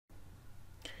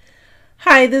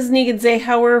Hi, this is Nilgün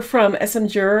Zahour from SM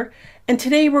JUROR, and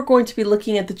today we're going to be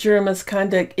looking at the juror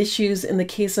misconduct issues in the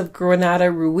case of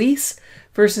Granada-Ruiz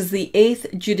versus the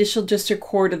 8th Judicial District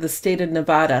Court of the state of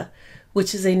Nevada,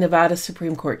 which is a Nevada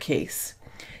Supreme Court case.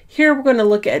 Here we're going to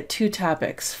look at two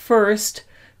topics. First,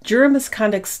 juror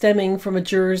misconduct stemming from a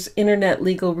juror's internet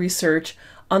legal research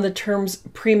on the terms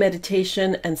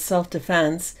premeditation and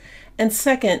self-defense, and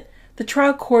second, the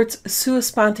trial court's sua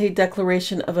sponte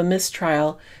declaration of a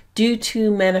mistrial due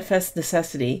to manifest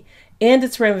necessity and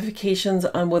its ramifications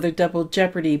on whether double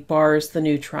jeopardy bars the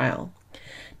new trial.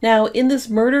 Now, in this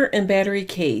murder and battery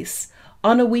case,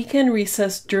 on a weekend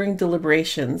recess during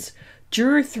deliberations,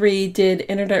 Juror 3 did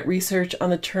internet research on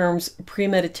the terms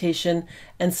premeditation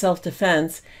and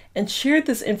self-defense and shared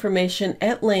this information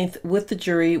at length with the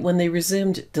jury when they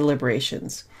resumed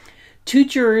deliberations. Two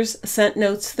jurors sent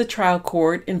notes to the trial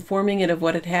court informing it of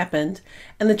what had happened,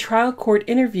 and the trial court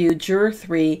interviewed Juror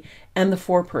 3 and the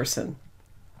foreperson.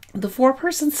 The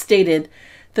foreperson stated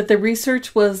that the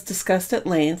research was discussed at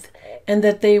length and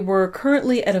that they were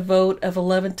currently at a vote of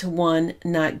 11-1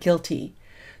 not guilty.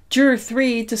 Juror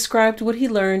 3 described what he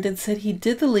learned and said he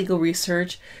did the legal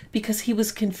research because he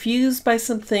was confused by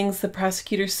some things the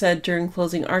prosecutor said during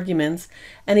closing arguments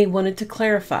and he wanted to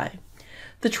clarify.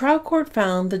 The trial court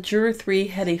found that Juror 3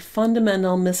 had a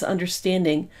fundamental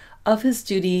misunderstanding of his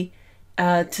duty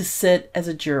to sit as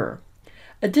a juror.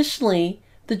 Additionally,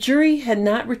 the jury had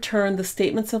not returned the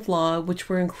statements of law which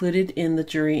were included in the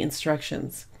jury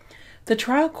instructions. The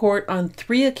trial court on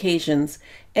 3 occasions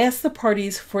asked the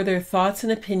parties for their thoughts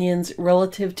and opinions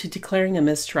relative to declaring a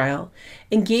mistrial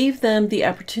and gave them the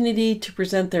opportunity to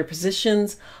present their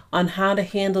positions on how to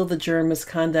handle the juror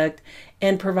misconduct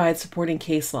and provide supporting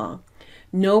case law.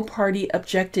 No party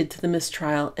objected to the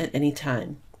mistrial at any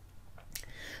time.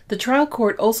 The trial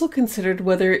court also considered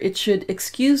whether it should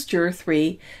excuse Juror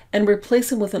 3 and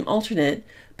replace him with an alternate,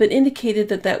 but indicated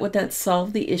that that would not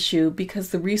solve the issue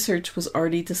because the research was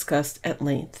already discussed at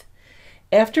length.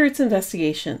 After its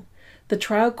investigation, the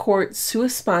trial court sua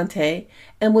sponte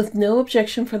and with no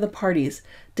objection from the parties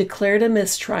declared a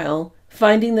mistrial,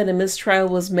 finding that a mistrial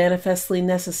was manifestly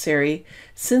necessary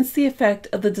since the effect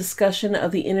of the discussion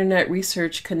of the internet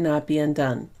research could not be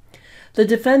undone. The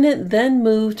defendant then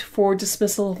moved for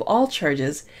dismissal of all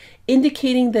charges,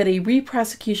 indicating that a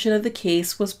reprosecution of the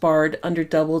case was barred under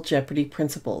double jeopardy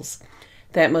principles.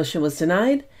 That motion was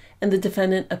denied, and the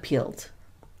defendant appealed.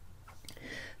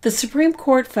 The Supreme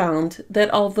Court found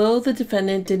that although the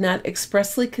defendant did not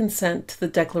expressly consent to the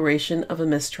declaration of a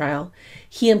mistrial,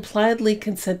 he impliedly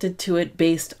consented to it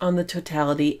based on the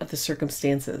totality of the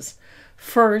circumstances.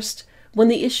 First, when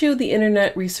the issue of the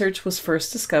internet research was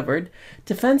first discovered,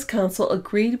 defense counsel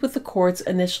agreed with the court's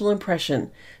initial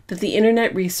impression that the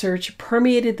internet research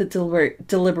permeated the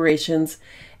deliberations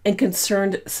and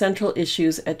concerned central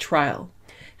issues at trial.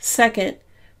 Second,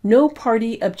 no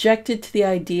party objected to the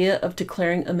idea of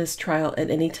declaring a mistrial at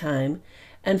any time.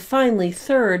 And finally,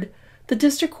 third, the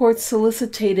district court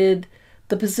solicited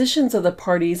the positions of the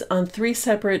parties on 3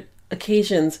 separate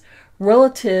occasions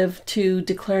relative to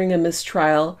declaring a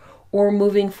mistrial or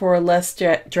moving for a less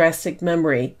drastic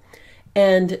memory,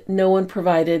 and no one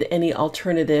provided any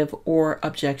alternative or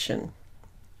objection.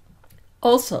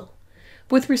 Also,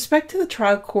 with respect to the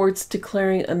trial court's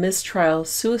declaring a mistrial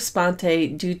sua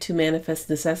sponte due to manifest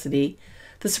necessity,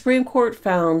 the Supreme Court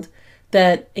found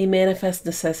that a manifest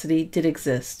necessity did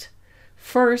exist.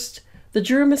 First, the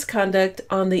juror misconduct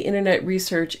on the internet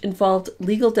research involved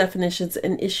legal definitions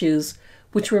and issues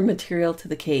which were material to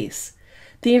the case.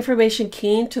 The information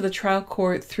came to the trial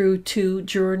court through 2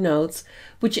 juror notes,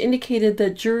 which indicated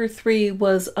that Juror 3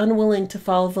 was unwilling to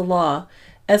follow the law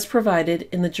as provided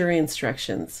in the jury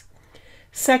instructions.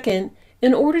 Second,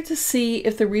 in order to see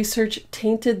if the research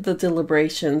tainted the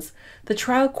deliberations, the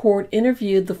trial court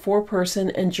interviewed the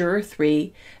foreperson and Juror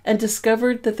 3 and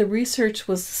discovered that the research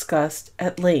was discussed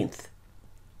at length.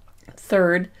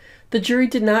 Third, the jury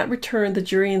did not return the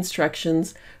jury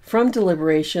instructions from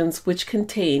deliberations which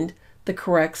contained the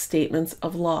correct statements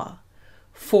of law.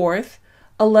 Fourth,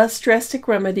 a less drastic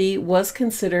remedy was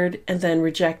considered and then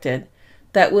rejected.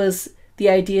 That was the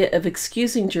idea of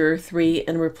excusing Juror 3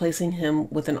 and replacing him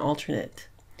with an alternate.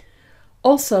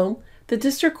 Also, the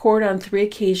district court on 3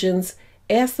 occasions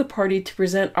asked the party to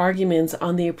present arguments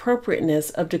on the appropriateness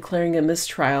of declaring a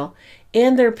mistrial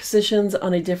and their positions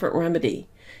on a different remedy.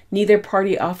 Neither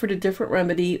party offered a different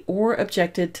remedy or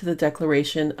objected to the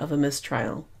declaration of a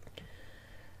mistrial.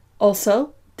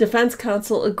 Also, defense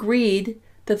counsel agreed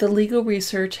that the legal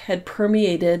research had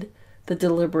permeated the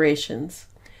deliberations.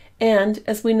 And,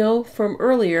 as we know from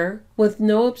earlier, with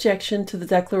no objection to the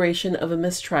declaration of a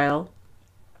mistrial,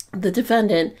 The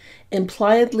defendant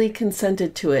impliedly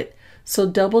consented to it, so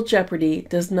double jeopardy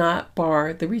does not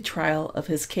bar the retrial of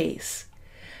his case.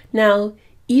 Now,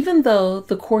 even though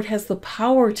the court has the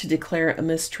power to declare a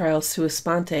mistrial sua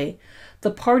sponte,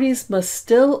 the parties must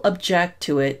still object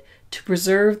to it to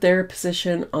preserve their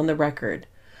position on the record.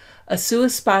 A sua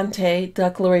sponte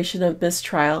declaration of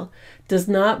mistrial does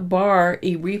not bar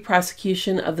a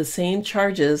reprosecution of the same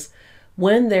charges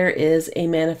when there is a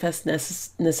manifest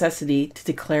necessity to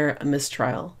declare a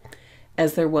mistrial,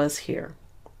 as there was here.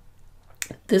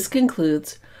 This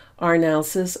concludes our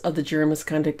analysis of the juror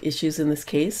misconduct issues in this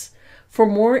case. For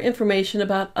more information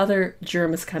about other juror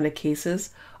misconduct cases,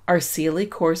 our CLE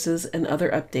courses, and other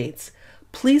updates,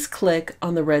 please click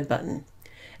on the red button.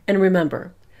 And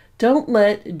remember, don't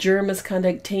let juror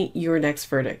misconduct taint your next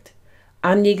verdict.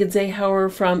 I'm Nilgün Zahour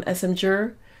from SM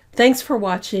Juror. Thanks for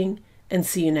watching, and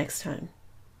see you next time.